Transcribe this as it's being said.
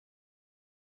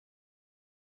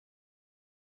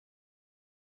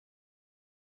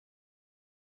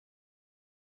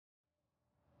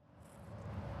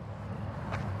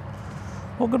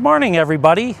Well, good morning,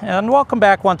 everybody, and welcome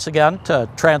back once again to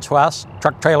Transwest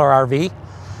Truck Trailer RV.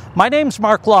 My name's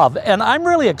Mark Love, and I'm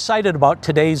really excited about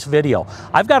today's video.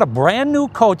 I've got a brand new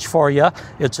coach for you.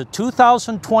 It's a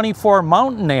 2024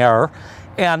 Mountain Aire,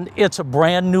 and it's a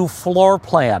brand new floor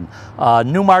plan.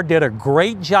 Newmar did a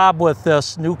great job with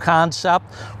this new concept.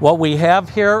 What we have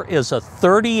here is a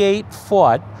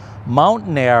 38-foot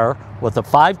Mountain Aire with a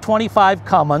 525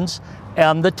 Cummins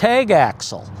and the tag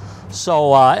axle.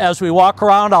 So as we walk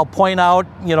around, I'll point out,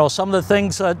 some of the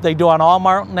things that they do on all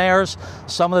Mountain Aires,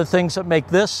 some of the things that make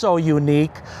this so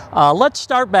unique. Let's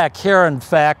start back here, in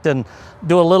fact, and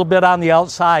do a little bit on the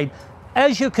outside.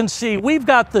 As you can see, we've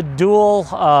got the dual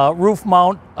roof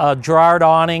mount Girard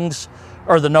awnings,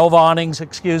 or the Nova awnings,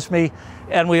 excuse me,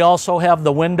 and we also have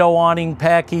the window awning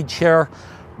package here.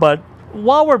 But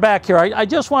while we're back here, I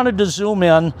just wanted to zoom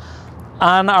in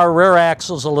on our rear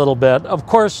axles a little bit. Of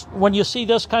course, when you see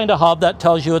this kind of hub, that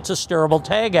tells you it's a steerable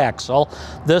tag axle.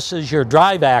 This is your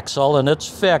drive axle, and it's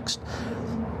fixed.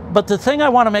 But the thing I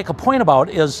want to make a point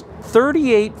about is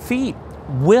 38 feet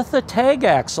with a tag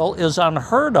axle is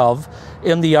unheard of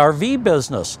in the RV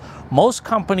business. Most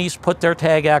companies put their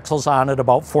tag axles on at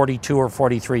about 42 or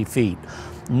 43 feet.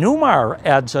 Newmar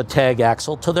adds a tag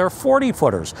axle to their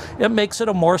 40-footers. It makes it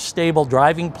a more stable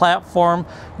driving platform.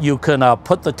 You can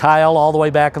put the tile all the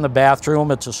way back in the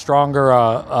bathroom. It's a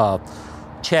stronger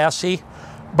chassis.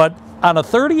 But on a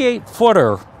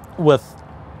 38-footer with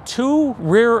two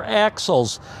rear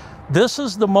axles, this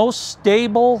is the most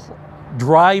stable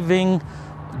driving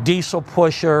diesel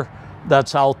pusher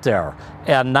that's out there.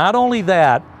 And not only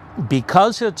that,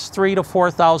 because it's 3,000 to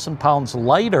 4,000 pounds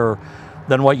lighter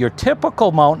than what your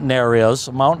typical Mountain Aire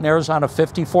is. Mountain Aire is on a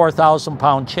 54,000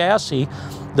 pound chassis.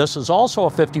 This is also a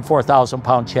 54,000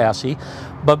 pound chassis,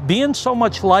 but being so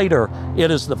much lighter, it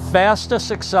is the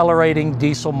fastest accelerating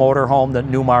diesel motorhome that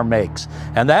Newmar makes.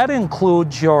 And that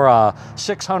includes your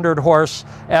 600 horse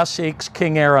Essex,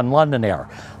 King Aire, and London Aire.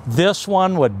 This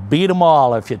one would beat them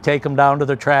all if you take them down to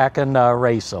the track and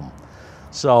race them.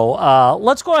 So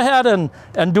let's go ahead and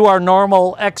do our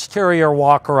normal exterior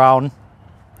walk around.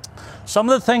 Some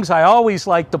of the things I always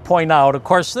like to point out, of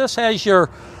course, this has your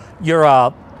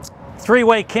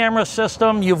three-way camera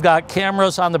system. You've got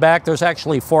cameras on the back. There's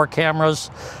actually 4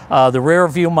 cameras. The rear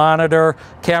view monitor,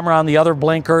 camera on the other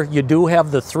blinker. You do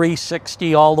have the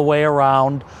 360 all the way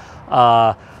around.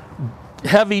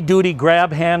 Heavy-duty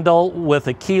grab handle with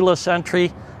a keyless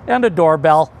entry and a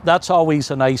doorbell. That's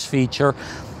always a nice feature.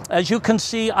 As you can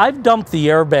see, I've dumped the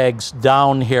airbags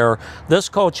down here. This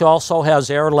coach also has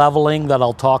air leveling that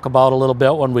I'll talk about a little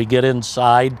bit when we get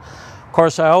inside. Of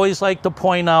course, I always like to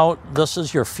point out this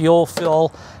is your fuel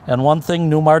fill, and one thing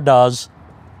Newmar does,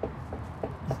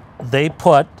 they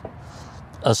put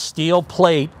a steel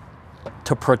plate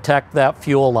to protect that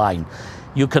fuel line.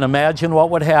 You can imagine what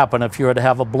would happen if you were to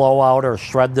have a blowout or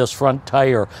shred this front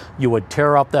tire. You would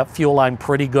tear up that fuel line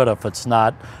pretty good if it's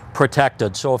not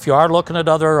protected. So if you are looking at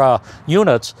other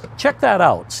units, check that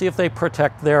out. See if they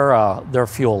protect their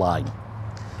fuel line.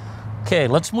 Okay,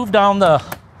 let's move down the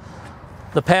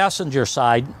passenger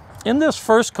side. In this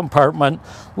first compartment,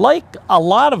 like a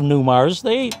lot of Newmars,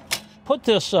 they put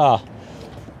this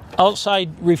outside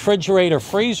refrigerator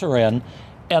freezer in,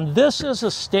 and this is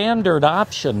a standard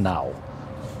option now.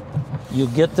 You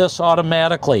get this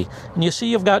automatically. And you see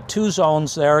you've got 2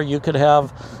 zones there. You could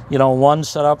have, one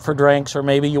set up for drinks, or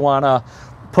maybe you want to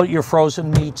put your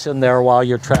frozen meats in there while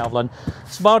you're traveling.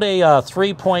 It's about a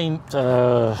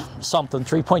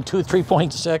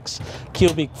 3.6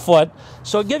 cubic foot.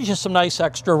 So it gives you some nice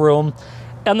extra room.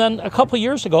 And then a couple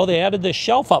years ago, they added this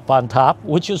shelf up on top,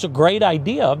 which is a great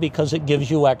idea because it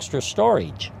gives you extra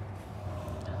storage.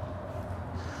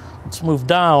 Let's move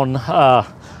down.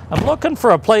 I'm looking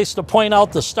for a place to point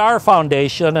out the Star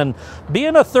Foundation, and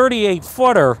being a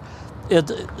 38-footer,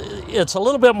 it's a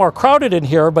little bit more crowded in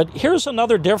here, but here's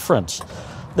another difference.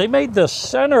 They made the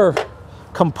center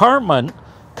compartment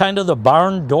kind of the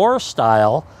barn door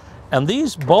style, and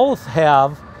these both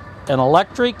have an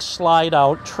electric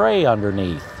slide-out tray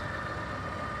underneath.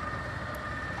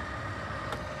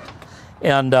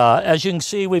 And as you can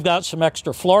see, we've got some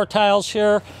extra floor tiles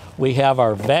here. We have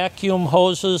our vacuum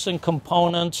hoses and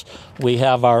components. We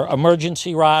have our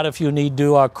emergency rod if you need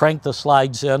to crank the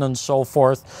slides in and so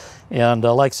forth. And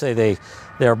like I say,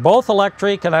 they're both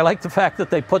electric, and I like the fact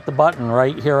that they put the button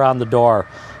right here on the door.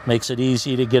 Makes it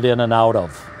easy to get in and out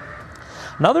of.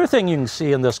 Another thing you can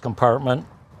see in this compartment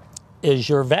is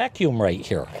your vacuum right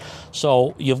here.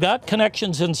 So you've got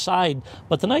connections inside,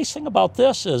 but the nice thing about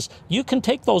this is you can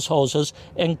take those hoses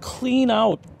and clean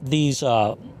out these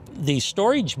these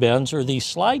storage bins or these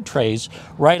slide trays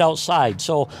right outside.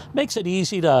 So makes it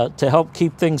easy to help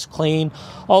keep things clean.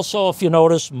 Also, if you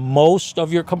notice, most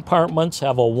of your compartments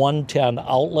have a 110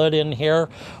 outlet in here.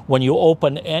 When you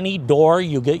open any door,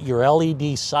 you get your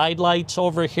LED side lights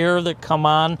over here that come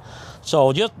on.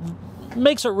 So just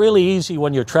makes it really easy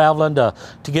when you're traveling to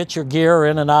get your gear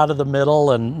in and out of the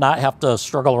middle and not have to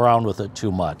struggle around with it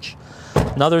too much.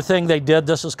 Another thing they did,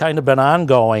 this has kind of been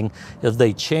ongoing, is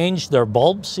they changed their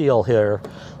bulb seal here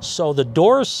so the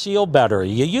doors seal better.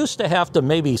 You used to have to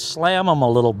maybe slam them a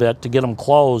little bit to get them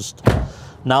closed.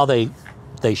 Now they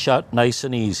shut nice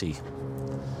and easy.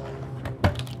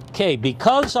 Okay,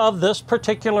 because of this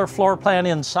particular floor plan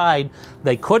inside,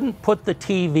 they couldn't put the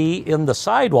TV in the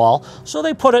sidewall, so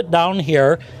they put it down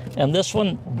here, and this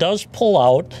one does pull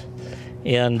out.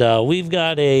 And we've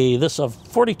got this is a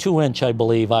 42-inch, I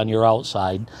believe, on your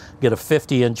outside. Get a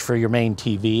 50-inch for your main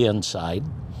TV inside.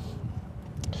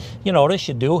 You notice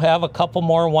you do have a couple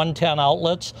more 110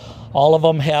 outlets. All of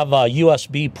them have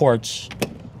USB ports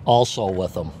also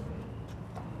with them.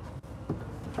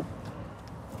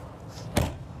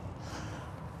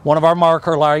 One of our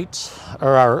marker lights,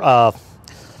 or our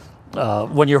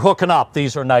when you're hooking up,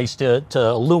 these are nice to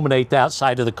illuminate that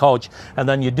side of the coach. And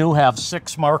then you do have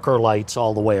 6 marker lights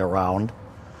all the way around.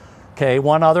 Okay,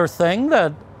 one other thing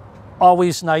that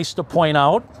always nice to point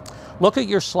out, look at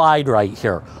your slide right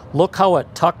here. Look how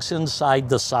it tucks inside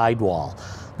the sidewall.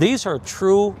 These are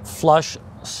true flush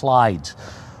slides.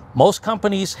 Most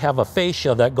companies have a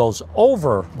fascia that goes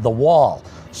over the wall.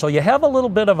 So you have a little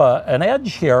bit of an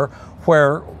edge here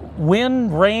where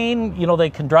wind, rain, you know, they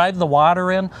can drive the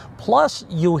water in. Plus,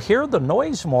 you hear the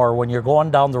noise more when you're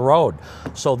going down the road.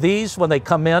 So these, when they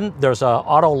come in, there's an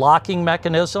auto locking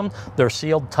mechanism. They're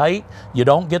sealed tight. You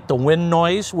don't get the wind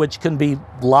noise, which can be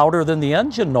louder than the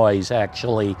engine noise,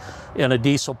 actually, in a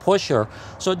diesel pusher.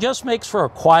 So it just makes for a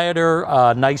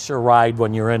quieter, nicer ride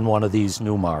when you're in one of these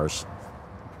Newmars.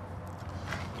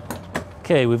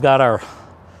 Okay, we've got our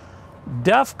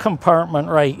DEF compartment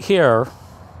right here.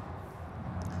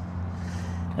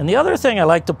 And the other thing I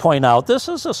like to point out, this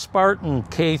is a Spartan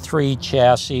K3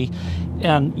 chassis,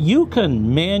 and you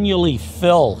can manually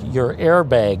fill your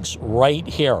airbags right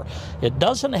here. It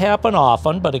doesn't happen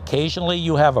often, but occasionally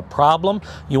you have a problem.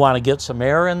 You want to get some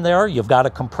air in there. You've got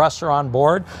a compressor on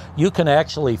board. You can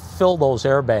actually fill those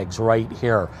airbags right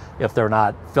here if they're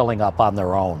not filling up on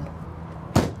their own.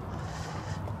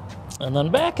 And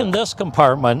then back in this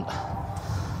compartment,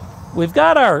 we've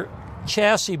got our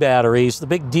chassis batteries, the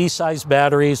big D-size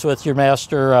batteries with your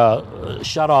master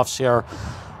shutoffs here.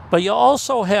 But you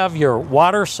also have your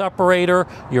water separator,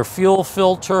 your fuel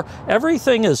filter.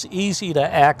 Everything is easy to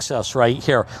access right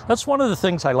here. That's one of the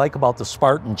things I like about the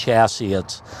Spartan chassis.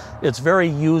 It's very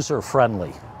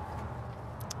user-friendly.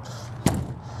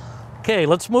 Okay,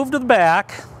 let's move to the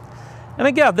back. And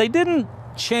again, they didn't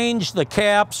change the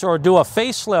caps or do a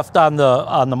facelift on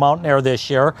the Mountain Aire this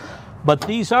year. But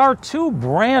these are 2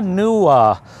 brand new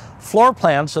floor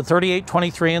plans, the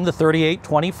 3823 and the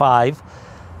 3825.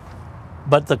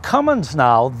 But the Cummins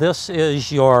now, this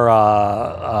is your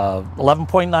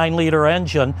 11.9 liter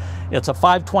engine. It's a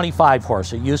 525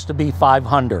 horse. It used to be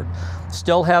 500.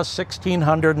 Still has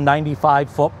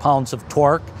 1,695 foot-pounds of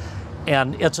torque.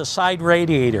 And it's a side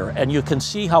radiator, and you can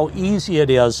see how easy it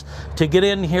is to get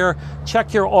in here,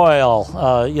 check your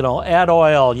oil, you know, add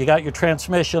oil. You got your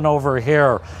transmission over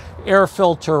here, air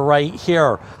filter right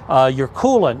here, your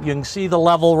coolant, you can see the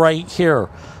level right here,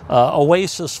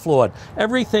 Oasis fluid.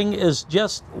 Everything is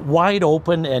just wide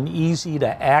open and easy to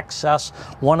access.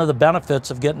 One of the benefits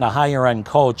of getting a higher end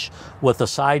coach with a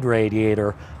side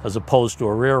radiator as opposed to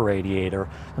a rear radiator.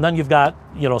 And then you've got,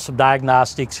 you know, some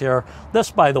diagnostics here. This,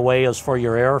 by the way, is for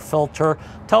your air filter.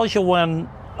 Tells you when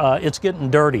it's getting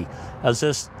dirty. As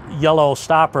this yellow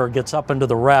stopper gets up into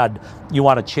the red, you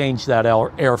want to change that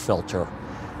air filter.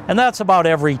 And that's about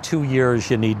every 2 years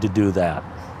you need to do that.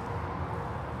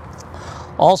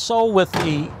 Also, with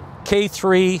the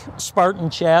K3 Spartan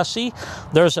chassis,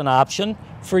 there's an option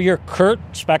for your CURT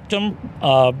Spectrum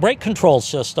brake control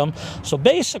system. So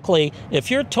basically,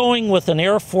 if you're towing with an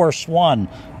Air Force One,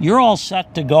 you're all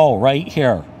set to go right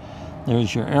here.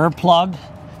 There's your air plug.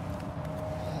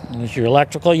 There's your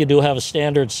electrical. You do have a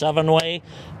standard 7-way,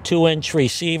 2-inch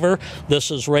receiver.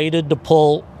 This is rated to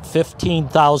pull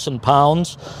 15,000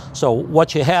 pounds. So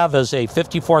what you have is a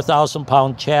 54,000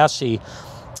 pound chassis,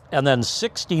 and then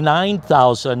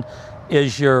 69,000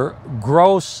 is your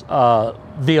gross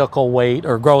vehicle weight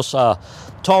or gross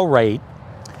tow rate.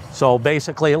 So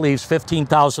basically it leaves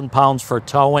 15,000 pounds for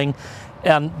towing.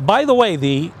 And by the way,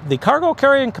 the cargo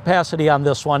carrying capacity on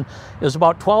this one is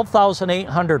about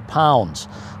 12,800 pounds.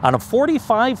 On a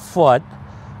 45-foot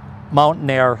Mountain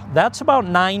Aire, that's about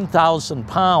 9,000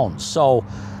 pounds. So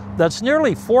that's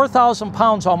nearly 4,000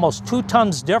 pounds, almost 2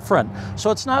 tons different.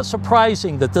 So it's not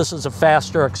surprising that this is a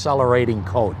faster accelerating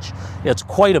coach. It's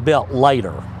quite a bit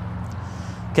lighter.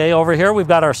 Okay, over here we've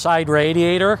got our side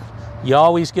radiator. You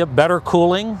always get better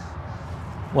cooling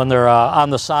when they're on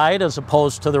the side as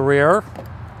opposed to the rear.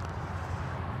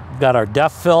 We've got our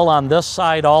DEF fill on this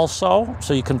side also,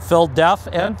 so you can fill DEF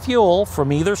and fuel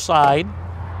from either side.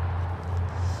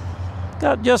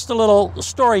 Got just a little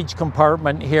storage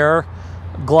compartment here.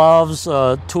 Gloves,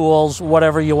 tools,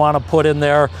 whatever you want to put in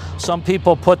there. Some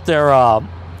people put their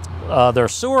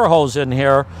sewer hose in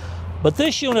here, but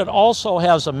this unit also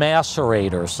has a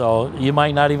macerator, so you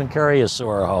might not even carry a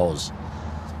sewer hose.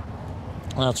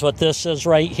 That's what this is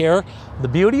right here. The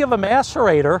beauty of a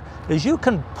macerator is you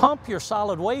can pump your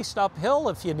solid waste uphill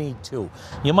if you need to.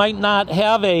 You might not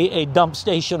have a dump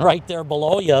station right there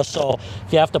below you, so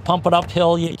if you have to pump it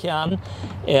uphill, you can.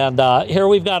 And here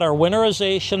we've got our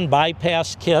winterization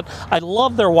bypass kit. I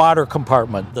love their water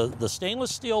compartment. The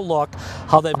stainless steel look,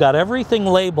 how they've got everything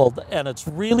labeled, and it's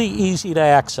really easy to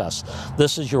access.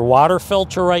 This is your water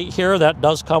filter right here. That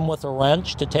does come with a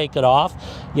wrench to take it off.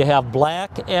 You have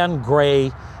black and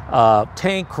gray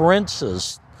tank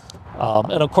rinses.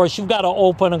 And of course, you've got to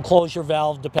open and close your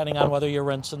valve depending on whether you're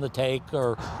rinsing the tank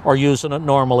or using it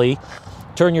normally.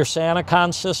 Turn your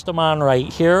Sanacon system on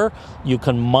right here. You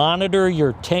can monitor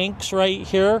your tanks right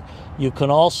here. You can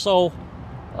also,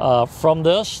 from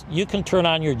this, you can turn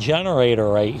on your generator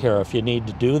right here if you need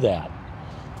to do that.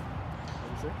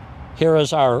 Here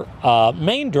is our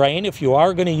main drain if you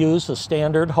are going to use a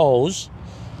standard hose.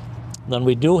 Then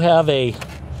we do have a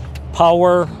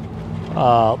power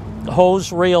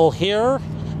hose reel here,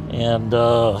 and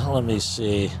let me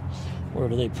see, where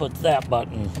do they put that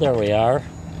button? There we are.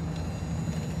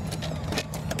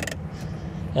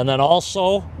 And then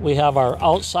also we have our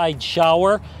outside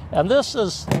shower, and this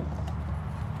is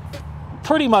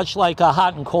pretty much like a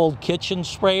hot and cold kitchen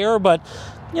sprayer, but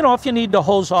you know, if you need to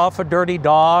hose off a dirty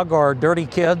dog or dirty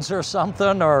kids or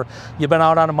something, or you've been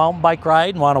out on a mountain bike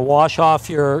ride and want to wash off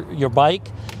your bike,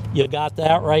 you got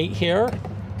that right here.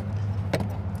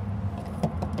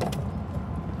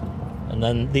 And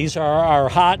then these are our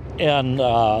hot and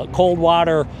cold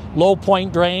water low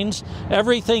point drains.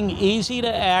 Everything easy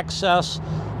to access,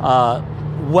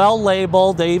 well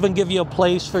labeled. They even give you a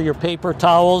place for your paper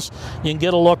towels. You can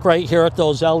get a look right here at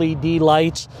those LED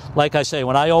lights. Like I say,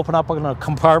 when I open up a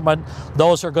compartment,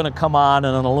 those are going to come on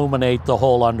and illuminate the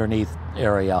whole underneath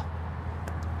area.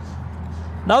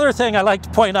 Another thing I like to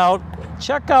point out,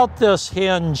 check out this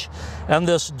hinge and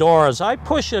this door. As I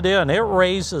push it in, it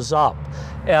raises up.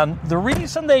 And the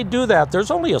reason they do that,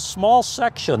 there's only a small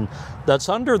section that's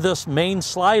under this main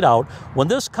slide out. When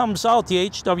this comes out, the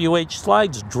HWH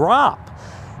slides drop.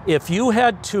 If you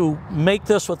had to make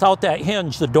this without that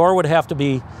hinge, the door would have to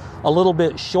be a little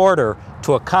bit shorter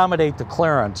to accommodate the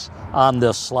clearance on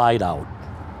this slide out.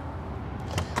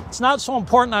 It's not so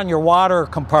important on your water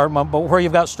compartment, but where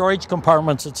you've got storage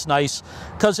compartments, it's nice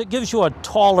because it gives you a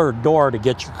taller door to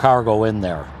get your cargo in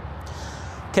there.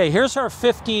 Okay, here's our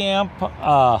 50 amp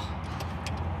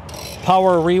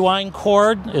power rewind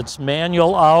cord. It's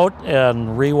manual out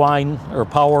and rewind or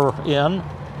power in.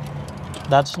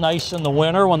 That's nice in the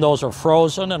winter when those are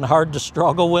frozen and hard to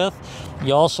struggle with.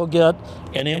 You also get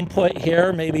an input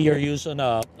here. Maybe you're using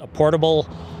a portable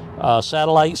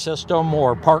satellite system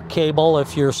or park cable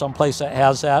if you're someplace that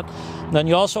has that. Then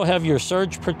you also have your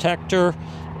surge protector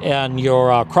and your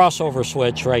crossover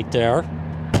switch right there.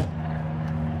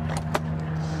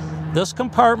 This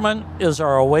compartment is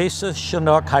our Oasis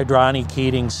Chinook hydronic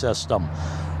heating system.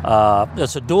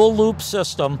 It's a dual loop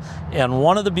system, and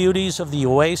one of the beauties of the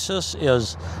Oasis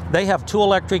is they have 2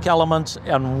 electric elements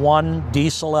and 1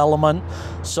 diesel element,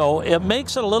 so it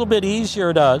makes it a little bit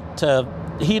easier to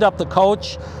heat up the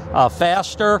coach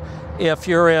faster. If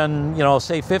you're in, you know,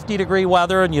 say 50-degree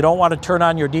weather and you don't want to turn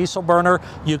on your diesel burner,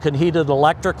 you can heat it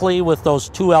electrically with those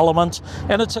 2 elements,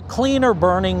 and it's a cleaner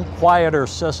burning, quieter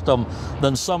system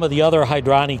than some of the other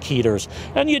hydronic heaters.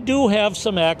 And you do have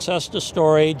some access to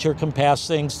storage, or can pass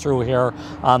things through here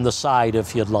on the side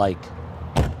if you'd like.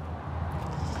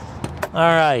 All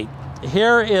right,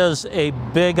 here is a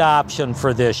big option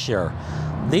for this year.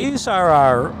 These are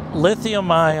our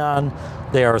lithium-ion.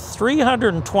 They are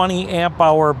 320 amp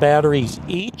hour batteries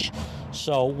each.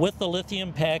 So with the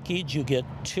lithium package, you get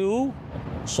 2,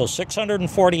 so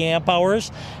 640 amp hours.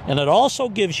 And it also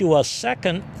gives you a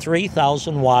second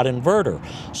 3,000 watt inverter.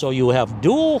 So you have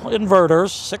dual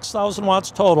inverters, 6,000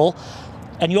 watts total.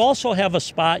 And you also have a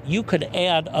spot you could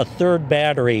add a third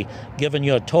battery, giving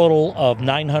you a total of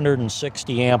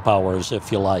 960 amp hours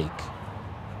if you like.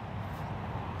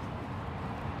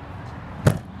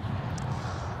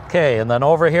 Okay, and then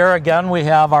over here again we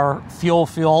have our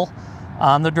fuel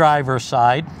on the driver's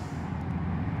side.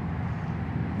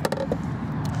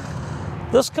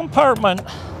 This compartment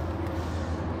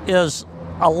is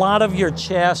a lot of your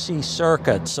chassis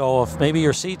circuit. So if maybe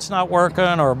your seat's not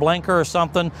working or a blinker or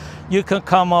something, you can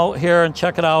come out here and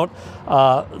check it out.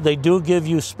 They do give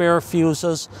you spare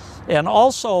fuses. And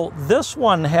also this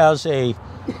one has a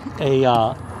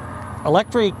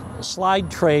electric slide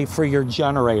tray for your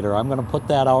generator. I'm going to put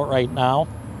that out right now.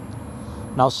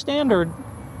 Now standard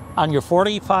on your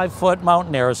 45-foot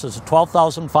Mountain Airs is a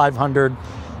 12,500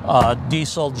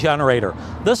 diesel generator.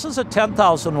 This is a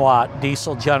 10,000 watt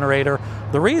diesel generator.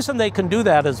 The reason they can do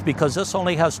that is because this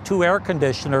only has 2 air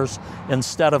conditioners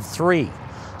instead of 3.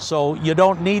 So you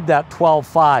don't need that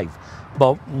 12.5.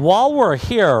 But while we're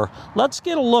here, let's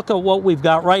get a look at what we've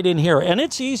got right in here. And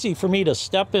it's easy for me to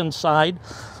step inside.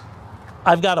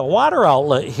 I've got a water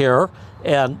outlet here,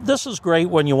 and this is great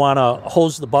when you want to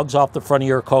hose the bugs off the front of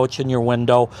your coach and your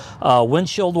window.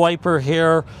 Windshield wiper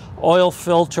here, oil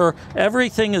filter,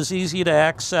 everything is easy to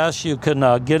access. You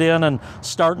can get in and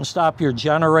start and stop your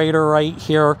generator right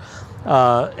here.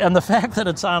 And the fact that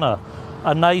it's on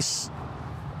a nice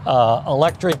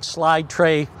electric slide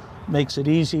tray makes it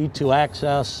easy to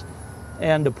access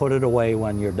and to put it away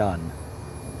when you're done.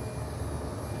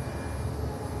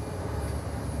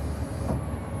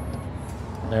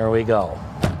 There we go.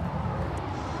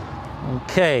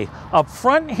 Okay, up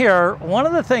front here, one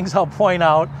of the things I'll point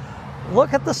out,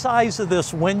 look at the size of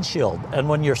this windshield. And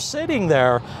when you're sitting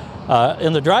there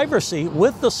in the driver's seat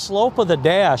with the slope of the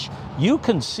dash, you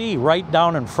can see right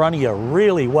down in front of you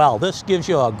really well. This gives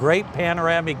you a great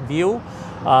panoramic view.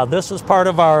 This is part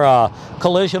of our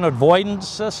collision avoidance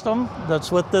system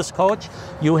that's with this coach.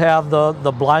 You have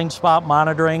the blind spot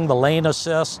monitoring, the lane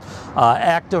assist,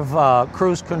 active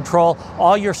cruise control.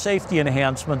 All your safety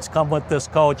enhancements come with this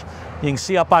coach. You can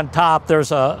see up on top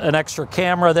there's an extra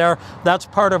camera there. That's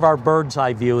part of our bird's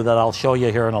eye view that I'll show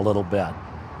you here in a little bit.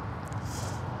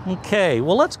 Okay,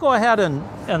 well let's go ahead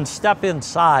and step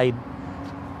inside.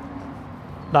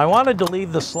 Now I wanted to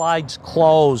leave the slides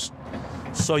closed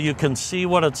so you can see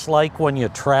what it's like when you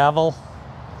travel.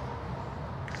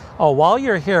 Oh, while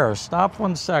you're here, stop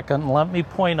one second and let me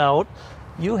point out,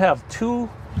 you have 2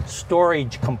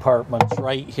 storage compartments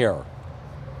right here.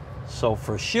 So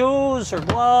for shoes or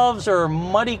gloves or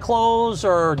muddy clothes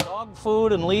or dog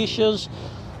food and leashes,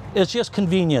 it's just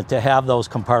convenient to have those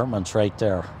compartments right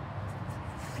there.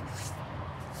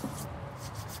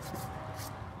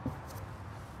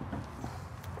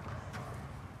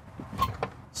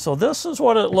 So this is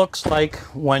what it looks like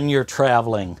when you're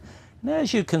traveling. And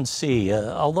as you can see,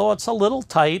 although it's a little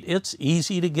tight, it's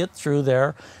easy to get through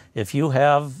there. If you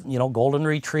have, golden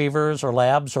retrievers or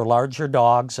labs or larger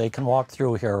dogs, they can walk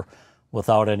through here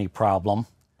without any problem.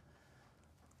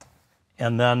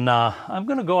 And then I'm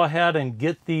going to go ahead and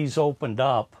get these opened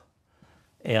up.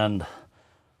 And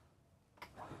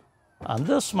on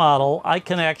this model, I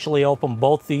can actually open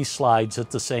both these slides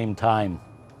at the same time.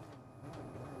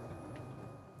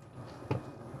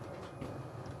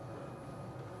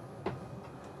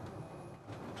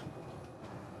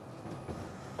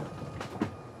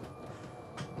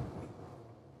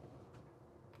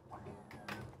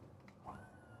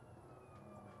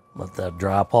 Let that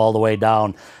drop all the way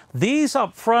down. These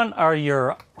up front are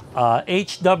your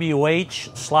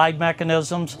HWH slide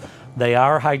mechanisms. They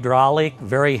are hydraulic,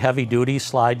 very heavy-duty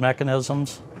slide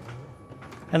mechanisms.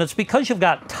 And it's because you've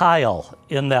got tile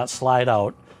in that slide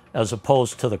out as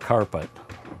opposed to the carpet.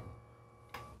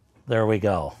 There we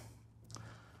go.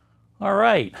 All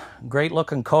right, great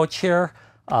looking coach here.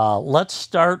 Let's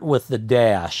start with the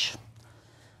dash.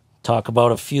 Talk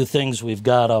about a few things we've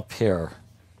got up here.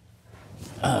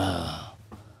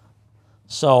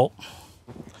 So,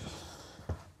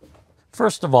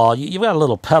 first of all, you've got a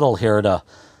little pedal here to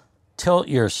tilt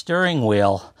your steering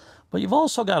wheel, but you've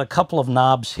also got a couple of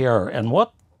knobs here. And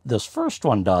what this first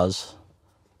one does,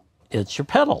 it's your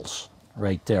pedals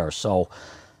right there. So,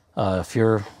 if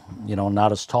you're,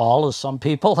 not as tall as some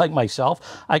people like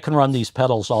myself, I can run these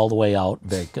pedals all the way out,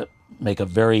 make it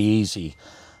very easy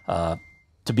to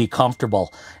be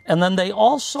comfortable. And then they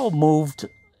also moved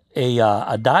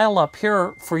a dial up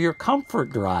here for your comfort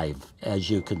drive, as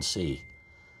you can see.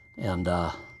 And,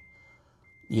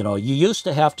 you used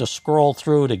to have to scroll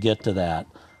through to get to that.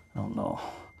 I don't know.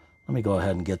 Let me go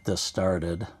ahead and get this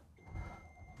started.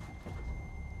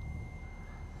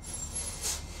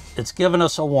 it's given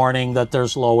us a warning that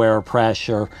there's low air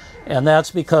pressure, and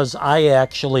that's because I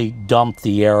actually dumped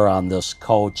the air on this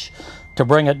coach to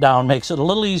bring it down. Makes it a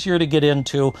little easier to get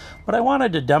into, but I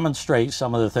wanted to demonstrate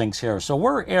some of the things here. So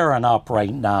we're airing up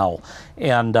right now,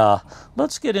 and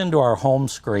let's get into our home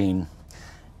screen,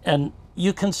 and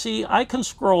you can see I can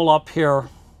scroll up here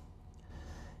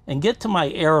and get to my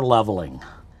air leveling.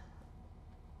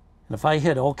 And if I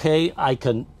hit OK, I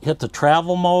can hit the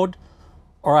travel mode,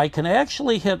 or I can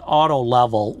actually hit auto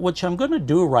level, which I'm going to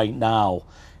do right now.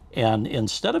 And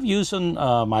instead of using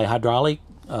my hydraulic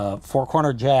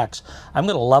four-corner jacks, I'm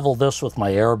going to level this with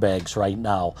my airbags right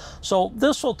now. So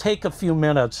this will take a few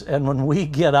minutes, and when we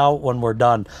get out, when we're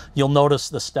done, you'll notice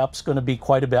the step's going to be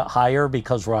quite a bit higher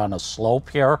because we're on a slope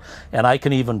here, and I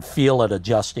can even feel it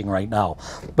adjusting right now.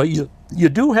 But you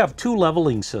do have two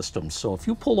leveling systems. So if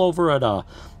you pull over at a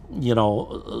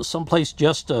someplace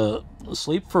just to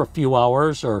sleep for a few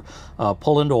hours, or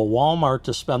pull into a Walmart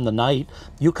to spend the night,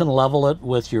 you can level it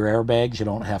with your airbags. You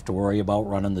don't have to worry about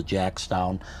running the jacks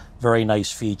down. Very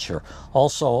nice feature.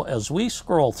 Also, as we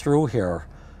scroll through here,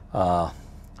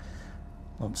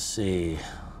 let's see,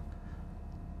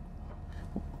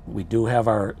 we do have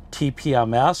our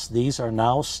TPMS. These are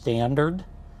now standard.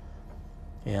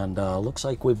 And looks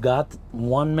like we've got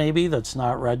one maybe that's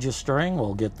not registering.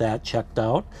 We'll get that checked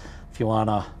out. If you want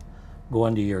to go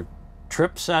into your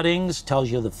trip settings, tells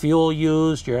you the fuel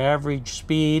used, your average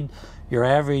speed, your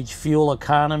average fuel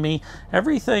economy.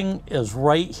 Everything is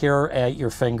right here at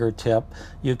your fingertip.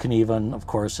 You can even, of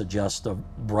course, adjust the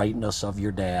brightness of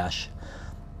your dash.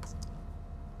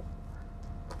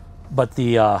 But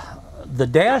the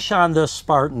dash on this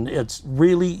Spartan, it's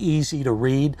really easy to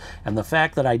read, and the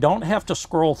fact that I don't have to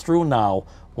scroll through now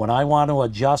when I want to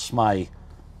adjust my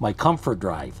comfort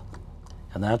drive,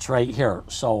 and that's right here.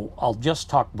 So I'll just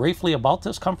talk briefly about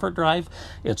this comfort drive.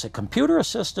 It's a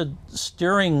computer-assisted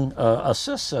steering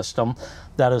assist system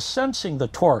that is sensing the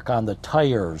torque on the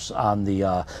tires, on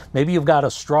the maybe you've got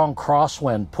a strong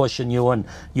crosswind pushing you and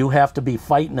you have to be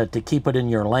fighting it to keep it in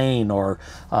your lane, or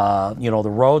the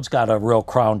road's got a real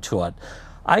crown to it.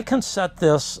 I can set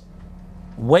this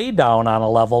way down on a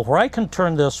level where I can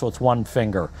turn this with one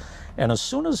finger, and as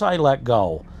soon as I let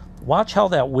go, watch how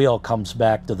that wheel comes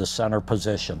back to the center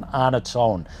position on its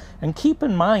own. And keep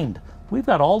in mind, we've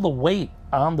got all the weight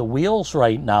on the wheels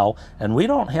right now, and we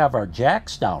don't have our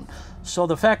jacks down. So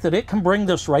the fact that it can bring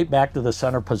this right back to the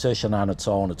center position on its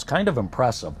own, it's kind of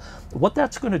impressive. What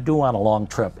that's going to do on a long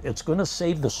trip, it's going to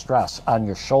save the stress on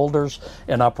your shoulders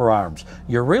and upper arms.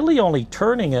 You're really only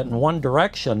turning it in one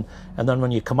direction, and then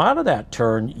when you come out of that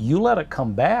turn, you let it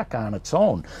come back on its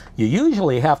own. You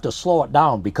usually have to slow it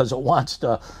down because it wants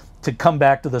to come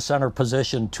back to the center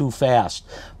position too fast.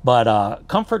 But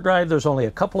Comfort Drive, there's only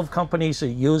a couple of companies that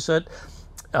use it.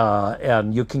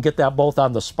 And you can get that both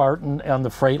on the Spartan and the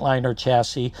Freightliner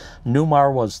chassis.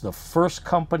 Newmar was the first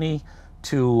company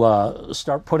to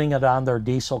start putting it on their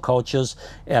diesel coaches,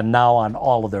 and now on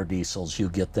all of their diesels you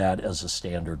get that as a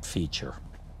standard feature.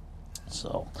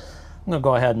 So I'm going to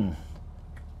go ahead and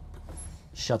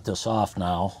shut this off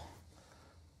now.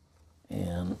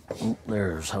 And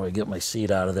there's how I get my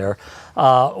seat out of there.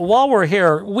 While we're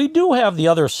here, we do have the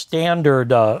other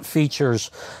standard features.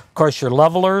 Of course, your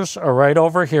levelers are right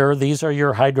over here. These are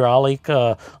your hydraulic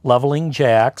leveling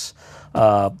jacks.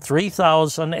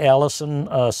 3000 Allison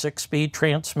 6-speed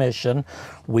transmission.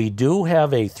 We do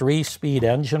have a 3-speed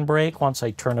engine brake. Once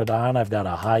I turn it on, I've got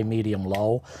a high, medium,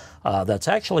 low. That's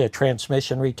actually a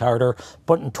transmission retarder,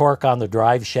 putting torque on the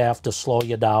drive shaft to slow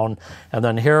you down. And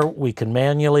then here we can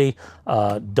manually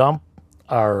dump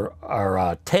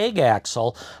our tag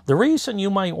axle. The reason you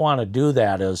might want to do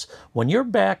that is when you're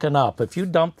backing up, if you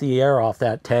dump the air off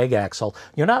that tag axle,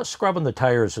 you're not scrubbing the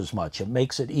tires as much. It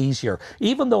makes it easier.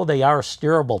 Even though they are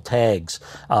steerable tags,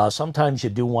 sometimes you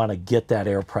do want to get that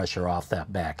air pressure off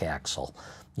that back axle.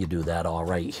 You do that all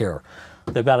right here.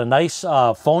 They've got a nice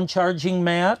phone charging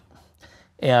mat.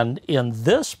 And in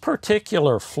this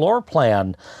particular floor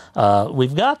plan,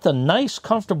 we've got the nice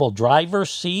comfortable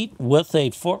driver's seat with a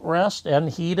footrest and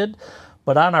heated.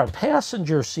 But on our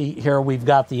passenger seat here, we've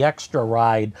got the extra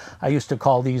ride. I used to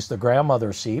call these the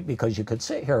grandmother seat because you could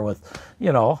sit here with,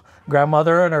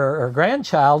 grandmother and her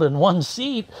grandchild in one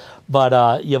seat.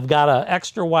 But you've got an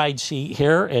extra wide seat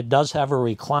here. It does have a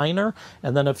recliner.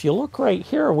 And then if you look right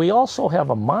here, we also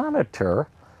have a monitor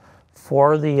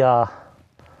for the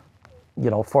you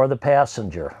know, for the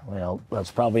passenger. Well,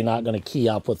 that's probably not going to key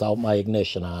up without my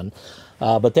ignition on.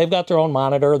 But they've got their own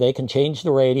monitor. They can change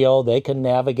the radio. They can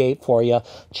navigate for you,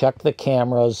 check the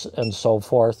cameras and so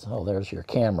forth. Oh, there's your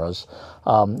cameras.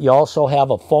 You also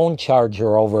have a phone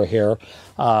charger over here.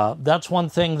 That's one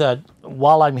thing that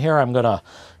while I'm here, I'm going to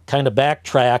kind of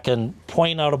backtrack and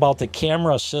point out about the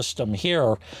camera system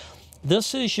here.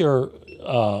 This is your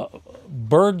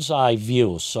bird's eye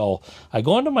view. So I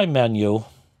go into my menu.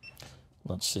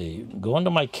 Let's see, go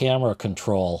into my camera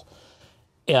control.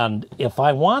 And if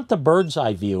I want the bird's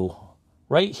eye view,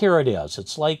 right here it is.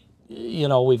 It's like, you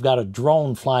know, we've got a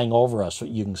drone flying over us. So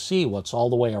you can see what's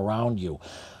all the way around you.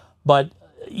 But,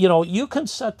 you know, you can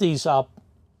set these up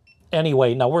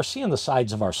anyway. Now, we're seeing the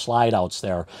sides of our slide outs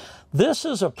there. This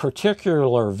is a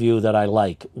particular view that I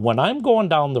like. When I'm going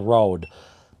down the road,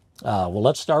 well,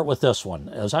 let's start with this one.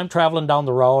 As I'm traveling down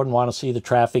the road and want to see the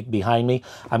traffic behind me,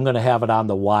 I'm going to have it on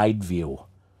the wide view.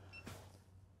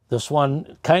 This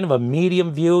one, kind of a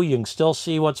medium view. You can still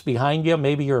see what's behind you.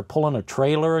 Maybe you're pulling a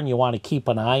trailer and you want to keep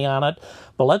an eye on it.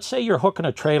 But let's say you're hooking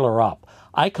a trailer up.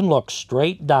 I can look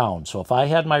straight down. So if I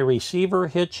had my receiver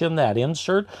hitch in that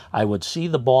insert, I would see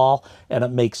the ball, and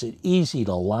it makes it easy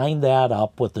to line that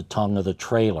up with the tongue of the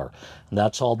trailer. And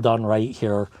that's all done right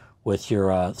here with your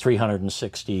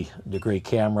 360-degree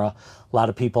camera. A lot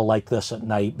of people like this at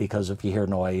night because if you hear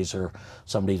noise or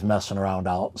somebody's messing around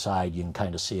outside, you can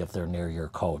kind of see if they're near your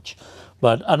coach.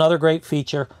 But another great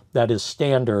feature that is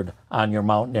standard on your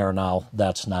Mountain Aire now,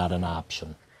 that's not an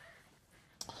option.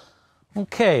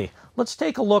 Okay, let's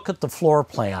take a look at the floor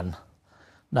plan.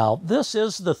 Now, this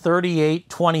is the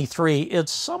 3823.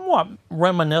 It's somewhat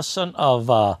reminiscent of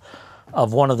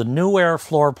one of the Newmar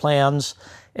floor plans,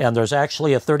 and there's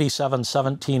actually a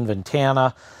 3717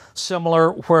 Ventana,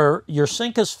 similar, where your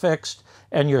sink is fixed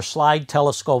and your slide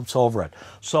telescopes over it.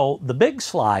 So the big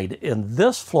slide in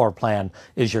this floor plan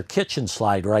is your kitchen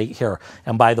slide right here.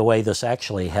 And by the way, this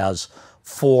actually has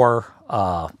 4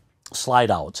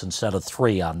 slide outs instead of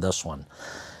 3 on this one.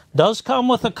 Does come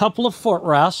with a couple of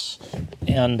footrests,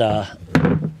 and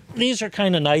these are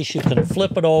kind of nice. You can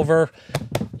flip it over.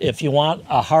 If you want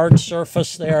a hard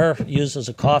surface there, use as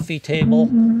a coffee table.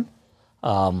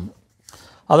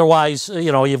 Otherwise,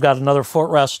 you know, you've got another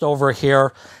footrest over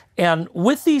here. And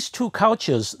with these 2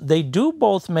 couches, they do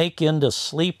both make into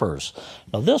sleepers.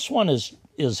 Now, this one is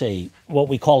a what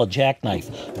we call a jackknife.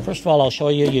 First of all, I'll show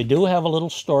you, you do have a little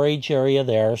storage area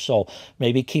there, so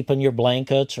maybe keeping your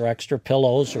blankets or extra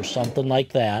pillows or something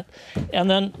like that.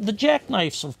 And then the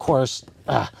jackknives, of course,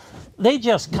 they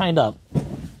just kind of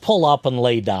pull up and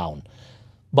lay down.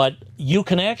 But you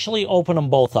can actually open them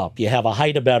both up. You have a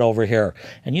hide-a-bed over here,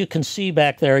 and you can see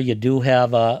back there you do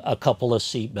have a couple of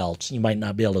seat belts. You might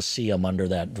not be able to see them under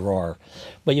that drawer.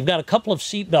 But you've got a couple of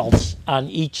seat belts on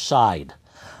each side.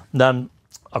 Then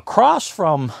across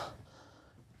from,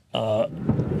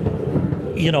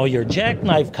 you know, your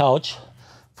jackknife couch,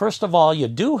 first of all, you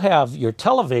do have your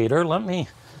televator. Let me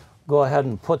go ahead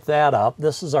and put that up.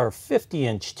 This is our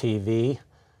 50-inch TV.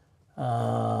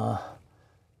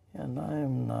 And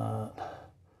I'm not,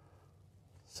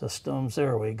 systems,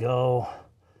 there we go,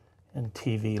 and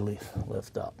TV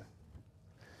lift up.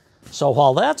 So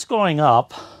while that's going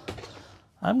up,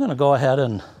 I'm going to go ahead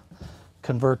and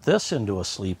convert this into a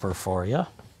sleeper for you.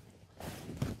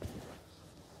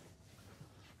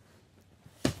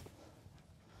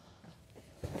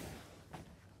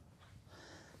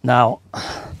 Now,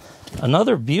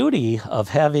 another beauty of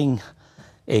having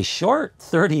a short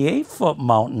 38-foot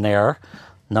Mountain Aire,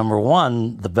 number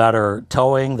one, the better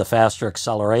towing, the faster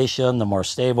acceleration, the more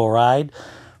stable ride.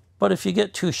 But if you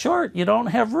get too short, you don't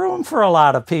have room for a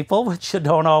lot of people, which you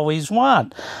don't always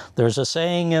want. There's a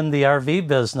saying in the RV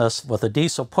business with a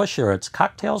diesel pusher, it's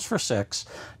cocktails for 6,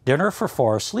 dinner for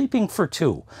 4, sleeping for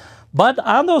 2. But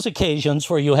on those occasions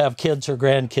where you have kids or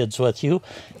grandkids with you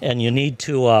and you need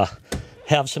to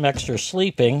have some extra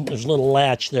sleeping, there's a little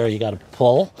latch there you got to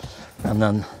pull. And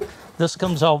then this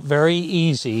comes out very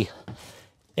easy.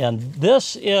 And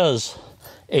this is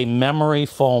a memory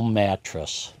foam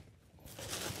mattress.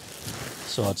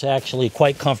 So it's actually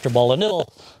quite comfortable, and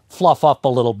it'll fluff up a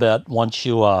little bit once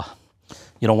you,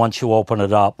 once you open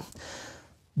it up.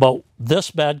 But this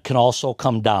bed can also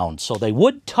come down. So they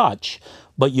would touch,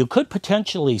 but you could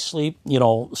potentially sleep,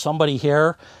 somebody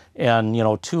here and,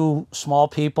 2 small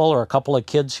people or a couple of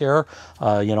kids here.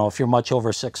 If you're much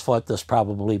over 6 foot, this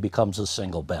probably becomes a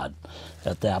single bed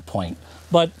at that point.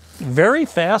 But very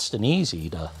fast and easy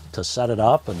to set it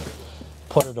up and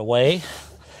put it away.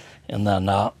 And then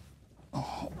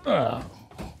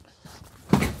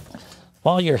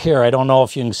while you're here, I don't know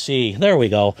if you can see, there we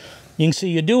go. You can see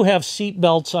you do have seat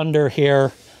belts under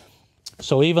here.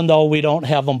 So even though we don't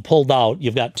have them pulled out,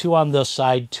 you've got 2 on this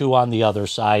side, 2 on the other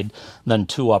side, then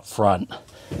 2 up front.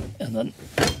 And then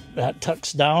that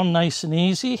tucks down nice and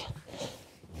easy.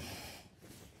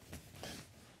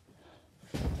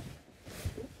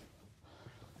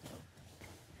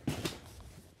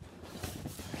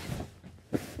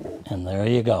 And there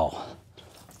you go.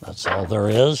 That's all there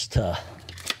is to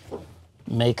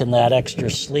making that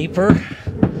extra sleeper.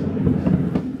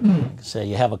 So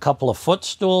you have a couple of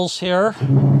footstools here.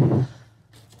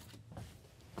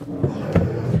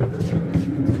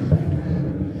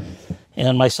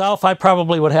 And myself, I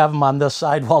probably would have them on this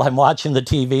side while I'm watching the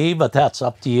TV, but that's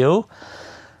up to you.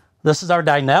 This is our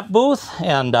dinette booth,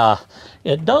 and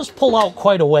it does pull out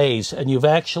quite a ways, and you've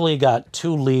actually got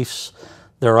 2 leaves.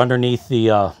 They're underneath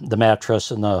the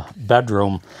mattress in the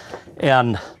bedroom.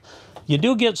 And you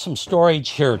do get some storage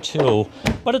here too,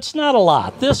 but it's not a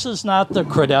lot. This is not the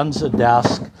credenza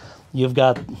desk. You've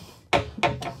got a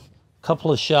couple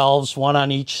of shelves, 1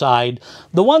 on each side.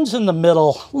 The ones in the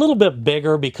middle, a little bit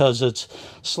bigger because it's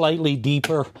slightly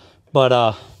deeper,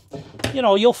 but you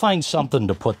know, you'll find something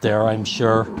to put there, I'm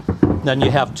sure. Then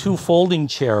you have 2 folding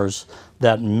chairs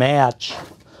that match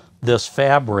this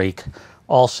fabric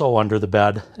also under the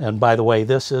bed. And by the way,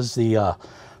 this is the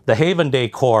Haven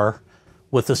decor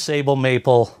with the sable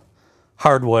maple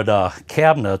hardwood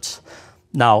cabinets.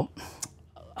 Now,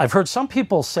 I've heard some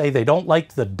people say they don't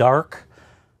like the dark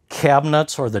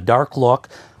cabinets or the dark look,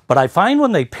 but I find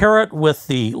when they pair it with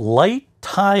the light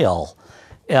tile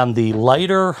and the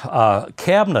lighter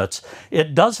cabinets,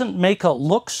 it doesn't make it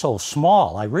look so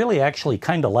small. I really actually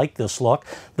kind of like this look.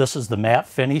 This is the matte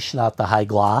finish, not the high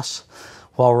gloss.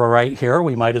 While we're right here,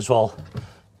 we might as well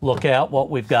look at what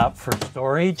we've got for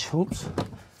storage. Oops.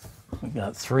 We've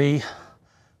got 3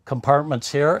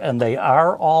 compartments here, and they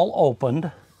are all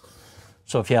opened.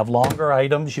 So if you have longer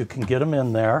items, you can get them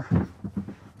in there.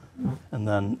 And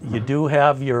then you do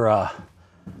have your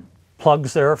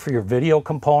plugs there for your video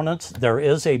components. There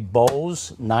is a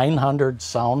Bose 900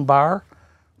 sound bar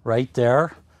right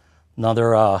there.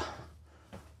 Another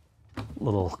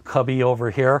little cubby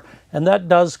over here. And that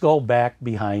does go back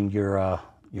behind your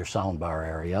sound bar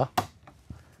area.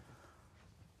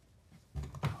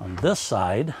 On this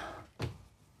side,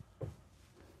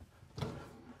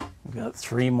 we've got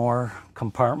 3 more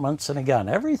compartments. And again,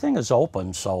 everything is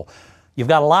open, so you've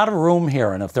got a lot of room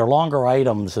here. And if they're longer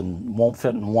items and won't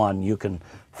fit in one, you can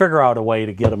figure out a way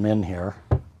to get them in here.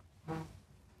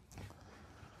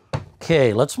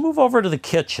 Okay, let's move over to the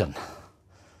kitchen.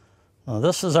 Now,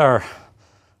 this is our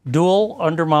dual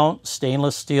undermount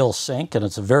stainless steel sink, and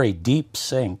it's a very deep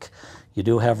sink. You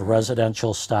do have a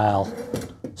residential style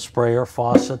sprayer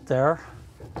faucet there.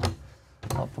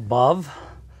 Up above,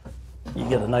 you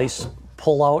get a nice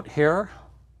pull out here.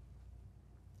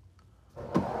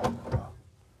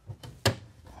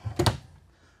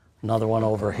 Another one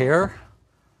over here.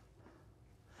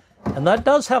 And that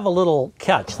does have a little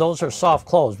catch. Those are soft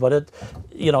close, but it,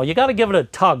 you know, you got to give it a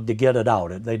tug to get it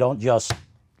out. They don't just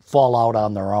fall out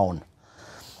on their own.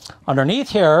 Underneath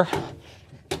here,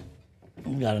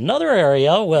 we've got another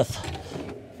area with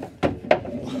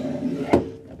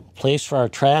place for our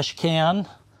trash can.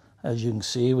 As you can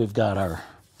see, we've got our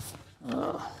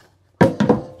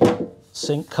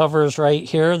sink covers right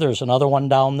here. There's another one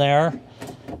down there.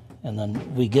 And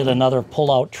then we get another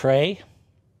pull-out tray.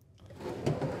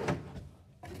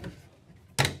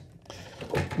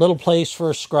 Little place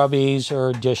for scrubbies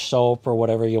or dish soap or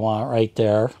whatever you want right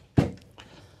there.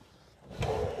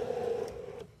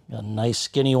 A nice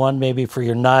skinny one maybe for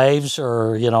your knives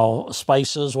or, you know,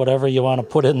 spices, whatever you want to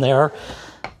put in there.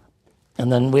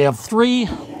 And then we have 3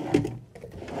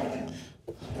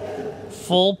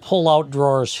 full pull-out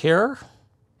drawers here.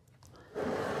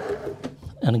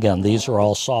 And again, these are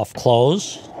all soft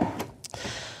close.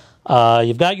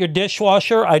 You've got your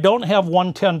dishwasher. I don't have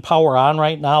 110 power on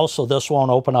right now, so this won't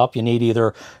open up. You need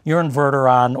either your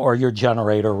inverter on or your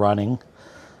generator running.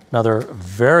 Another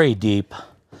very deep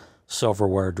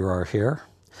silverware drawer here.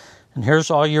 And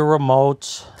here's all your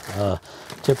remotes.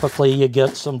 Typically, you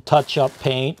get some touch-up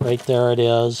paint. Right there it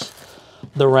is.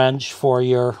 The wrench for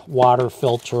your water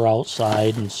filter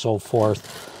outside and so forth.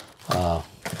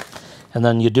 And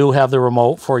then you do have the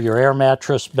remote for your air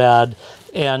mattress bed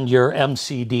and your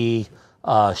MCD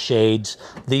shades.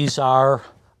 These are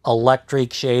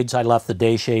electric shades. I left the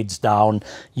day shades down.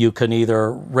 You can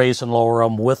either raise and lower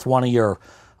them with one of your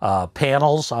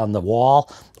panels on the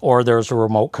wall, or there's a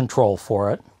remote control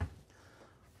for it.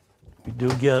 You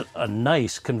do get a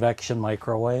nice convection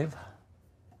microwave.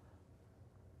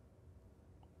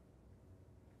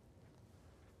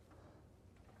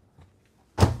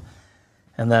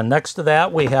 And then next to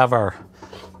that, we have our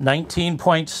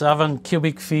 19.7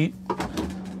 cubic feet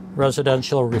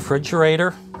residential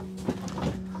refrigerator.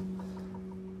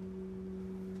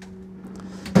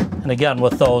 And again,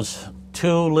 with those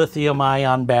 2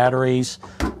 lithium-ion batteries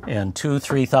and 2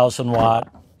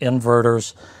 3,000-watt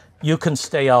inverters, you can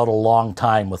stay out a long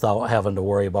time without having to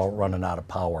worry about running out of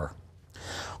power.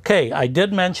 Okay, I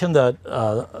did mention that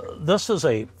this is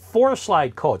a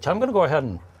 4-slide coach. I'm going to go ahead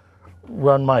and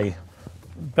run my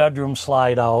bedroom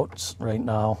slide out right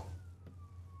now.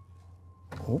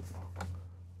 Oop.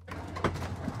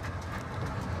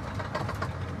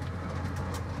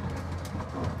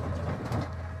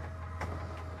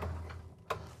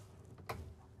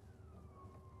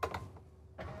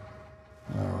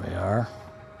 There we are.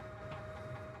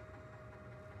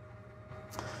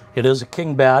 It is a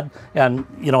king bed, and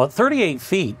you know, at 38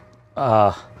 feet,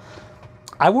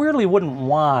 I really wouldn't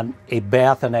want a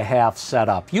bath and a half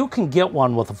setup. You can get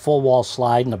one with a full wall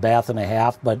slide and a bath and a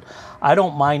half, but I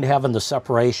don't mind having the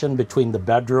separation between the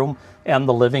bedroom and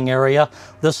the living area.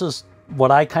 This is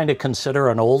what I kind of consider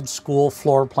an old school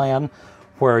floor plan,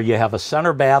 where you have a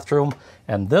center bathroom,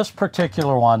 and this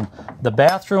particular one, the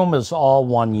bathroom is all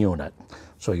one unit.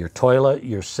 So your toilet,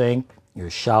 your sink, your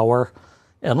shower.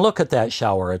 And look at that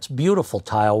shower. It's beautiful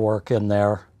tile work in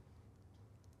there.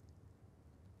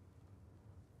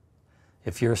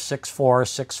 If you're 6'4",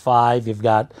 6'5", you've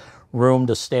got room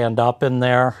to stand up in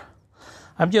there.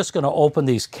 I'm just going to open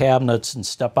these cabinets and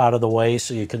step out of the way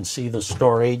so you can see the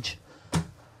storage.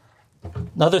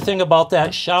 Another thing about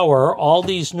that shower, all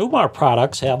these Newmar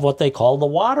products have what they call the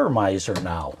water miser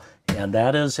now. And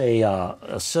that is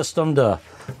a system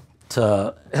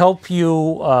to help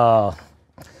you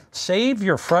save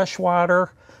your fresh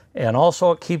water, and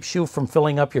also it keeps you from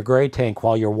filling up your gray tank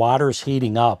while your water's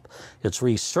heating up. It's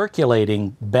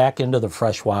recirculating back into the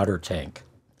fresh water tank.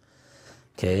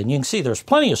 Okay, and you can see there's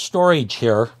plenty of storage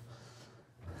here.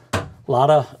 A lot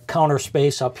of counter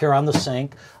space up here on the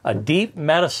sink. A deep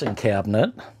medicine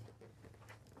cabinet.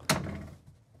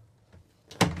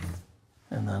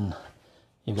 And then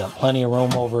you've got plenty of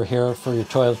room over here for your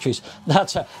toiletries.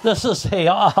 This is a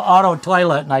auto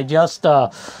toilet, and I just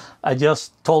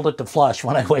told it to flush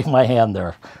when I waved my hand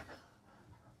there.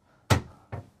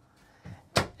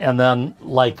 And then,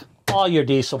 like all your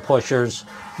diesel pushers,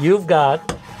 you've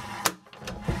got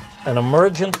an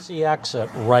emergency exit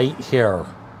right here.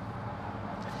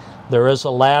 There is a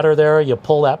ladder there. You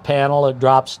pull that panel, it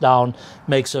drops down,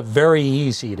 makes it very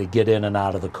easy to get in and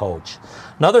out of the coach.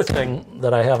 Another thing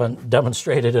that I haven't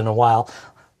demonstrated in a while,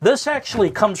 this actually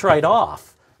comes right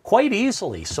off quite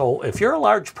easily. So if you're a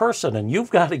large person and you've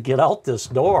got to get out this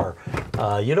door,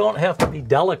 you don't have to be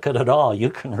delicate at all. You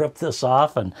can rip this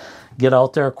off and get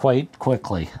out there quite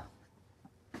quickly.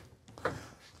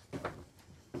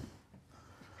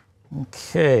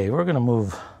 Okay, we're going to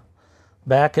move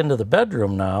back into the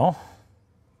bedroom now.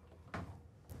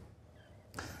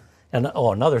 And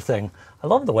oh, another thing, I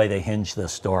love the way they hinge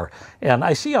this door. And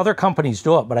I see other companies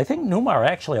do it, but I think Newmar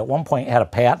actually at one point had a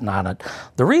patent on it.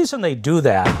 The reason they do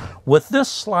that, with this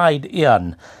slide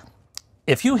in,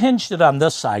 if you hinged it on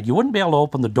this side, you wouldn't be able to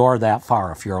open the door that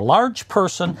far. If you're a large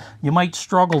person, you might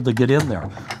struggle to get in there.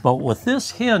 But with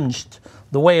this hinged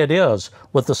the way it is,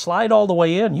 with the slide all the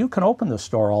way in, you can open this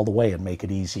door all the way and make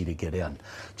it easy to get in.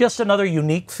 Just another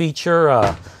unique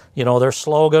feature. You know, their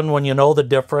slogan, when you know the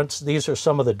difference, these are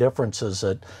some of the differences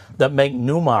that make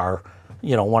Newmar,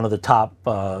 you know, one of the top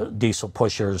diesel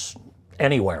pushers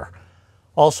anywhere.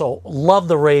 Also, love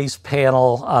the raised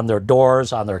panel on their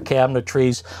doors, on their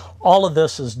cabinetries. All of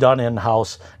this is done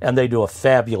in-house, and they do a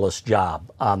fabulous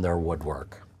job on their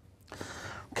woodwork.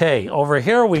 Okay, over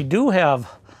here we do have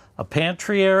a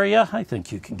pantry area. I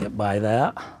think you can get by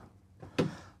that.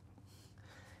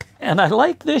 And I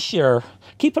like this year,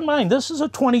 keep in mind, this is a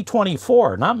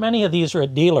 2024. Not many of these are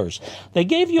at dealers. They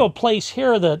gave you a place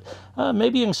here that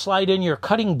maybe you can slide in your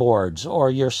cutting boards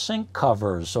or your sink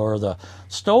covers or the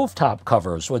stovetop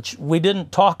covers, which we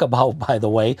didn't talk about, by the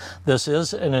way. This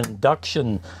is an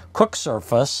induction cook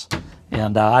surface,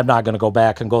 and I'm not going to go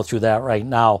back and go through that right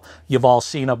now. You've all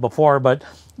seen it before, but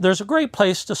there's a great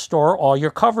place to store all your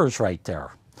covers right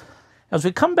there. As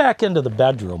we come back into the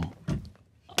bedroom,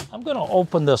 I'm going to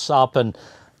open this up, and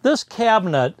this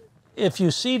cabinet, if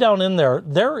you see down in there,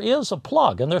 there is a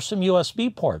plug, and there's some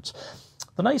USB ports.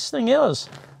 The nice thing is,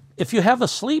 if you have a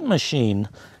sleep machine,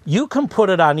 you can put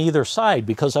it on either side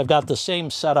because I've got the same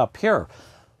setup here.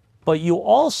 But you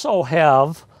also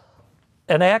have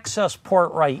an access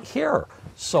port right here.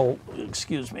 So,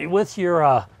 excuse me, with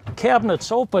your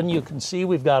cabinets open, you can see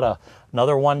we've got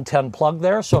another 110 plug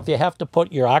there. So if you have to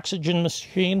put your oxygen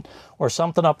machine or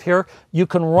something up here, you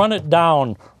can run it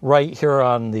down right here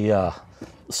on the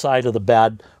side of the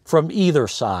bed from either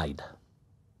side.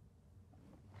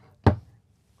 And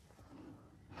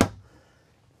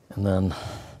then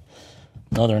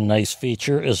another nice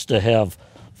feature is to have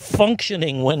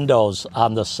functioning windows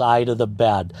on the side of the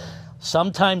bed.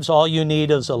 Sometimes all you need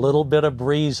is a little bit of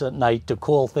breeze at night to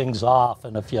cool things off.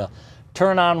 And if you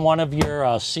turn on one of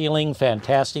your ceiling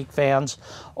fantastic fans,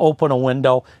 open a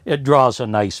window, it draws a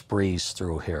nice breeze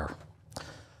through here.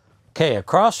 Okay,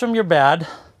 across from your bed,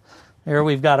 here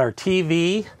we've got our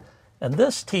TV. And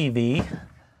this TV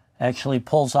actually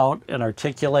pulls out and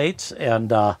articulates.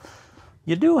 And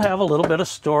you do have a little bit of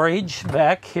storage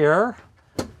back here.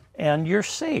 And you're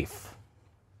safe.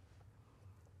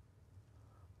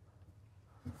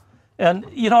 And,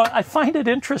 you know, I find it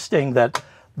interesting that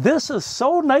this is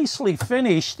so nicely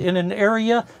finished in an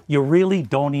area you really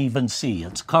don't even see.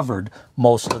 It's covered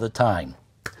most of the time.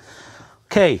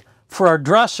 Okay, for our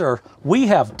dresser, we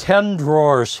have 10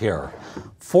 drawers here.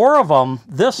 4 of them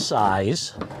this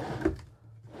size.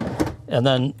 And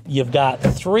then you've got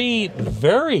 3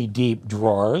 very deep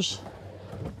drawers.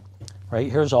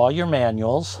 Right here's all your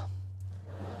manuals.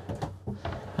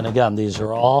 And again, these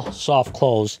are all soft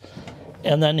close.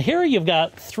 And then here you've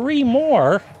got 3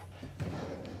 more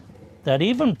that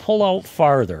even pull out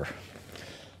farther.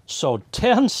 So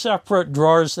 10 separate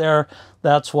drawers there.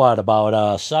 That's what,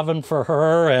 about 7 for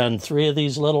her and 3 of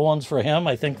these little ones for him.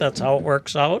 I think that's how it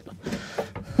works out.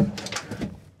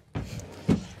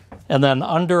 And then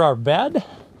under our bed,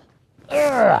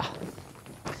 you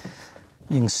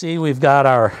can see we've got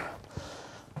our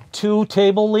 2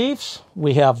 table leaves.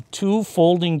 We have 2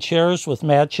 folding chairs with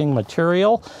matching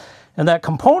material. And that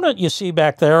component you see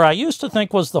back there, I used to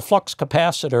think was the flux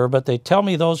capacitor, but they tell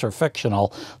me those are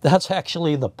fictional. That's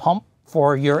actually the pump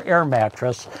for your air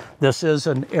mattress. This is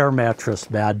an air mattress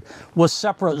bed with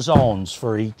separate zones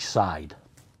for each side.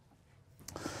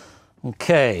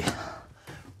 Okay,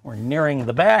 we're nearing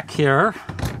the back here.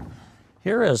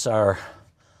 Here is our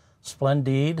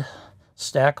Splendide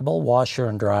stackable washer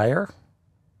and dryer.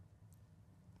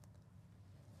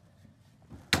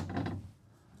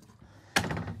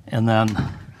 And then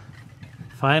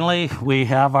finally, we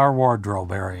have our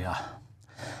wardrobe area.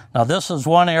 Now this is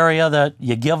one area that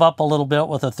you give up a little bit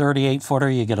with a 38-footer.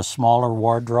 You get a smaller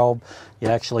wardrobe. You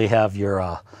actually have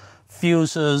your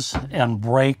fuses and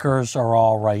breakers are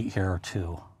all right here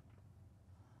too.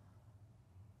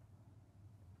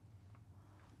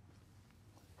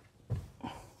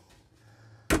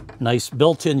 Nice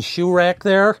built-in shoe rack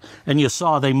there. And you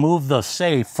saw they moved the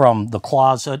safe from the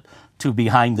closet to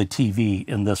behind the TV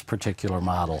in this particular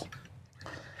model.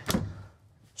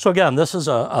 So again, this is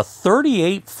a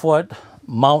 38-foot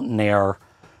Mountain Aire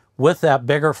with that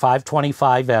bigger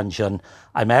 525 engine.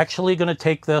 I'm actually going to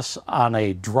take this on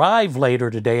a drive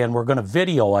later today, and we're going to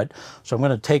video it. So I'm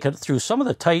going to take it through some of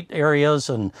the tight areas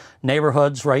and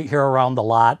neighborhoods right here around the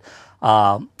lot.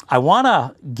 I want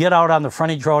to get out on the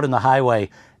frontage road and the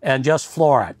highway and just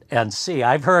floor it and see.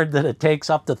 I've heard that it takes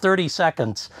up to 30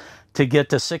 seconds to get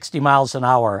to 60 miles an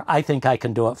hour. I think I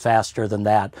can do it faster than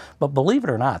that. But believe it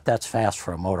or not, that's fast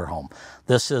for a motorhome.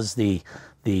 This is the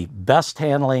best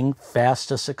handling,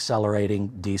 fastest accelerating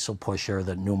diesel pusher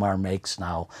that Newmar makes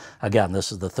now. Again,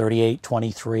 this is the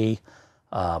 3823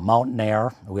 Mountain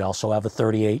Aire. We also have a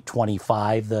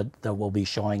 3825 that we'll be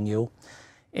showing you.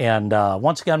 And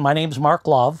once again, my name's Mark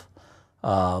Love.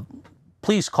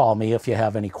 Please call me if you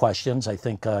have any questions. I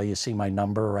think you see my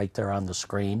number right there on the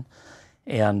screen.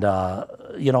 And,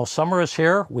 you know, summer is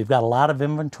here. We've got a lot of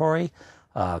inventory.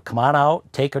 Come on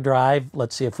out, take a drive.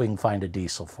 Let's see if we can find a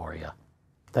diesel for you.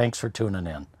 Thanks for tuning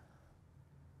in.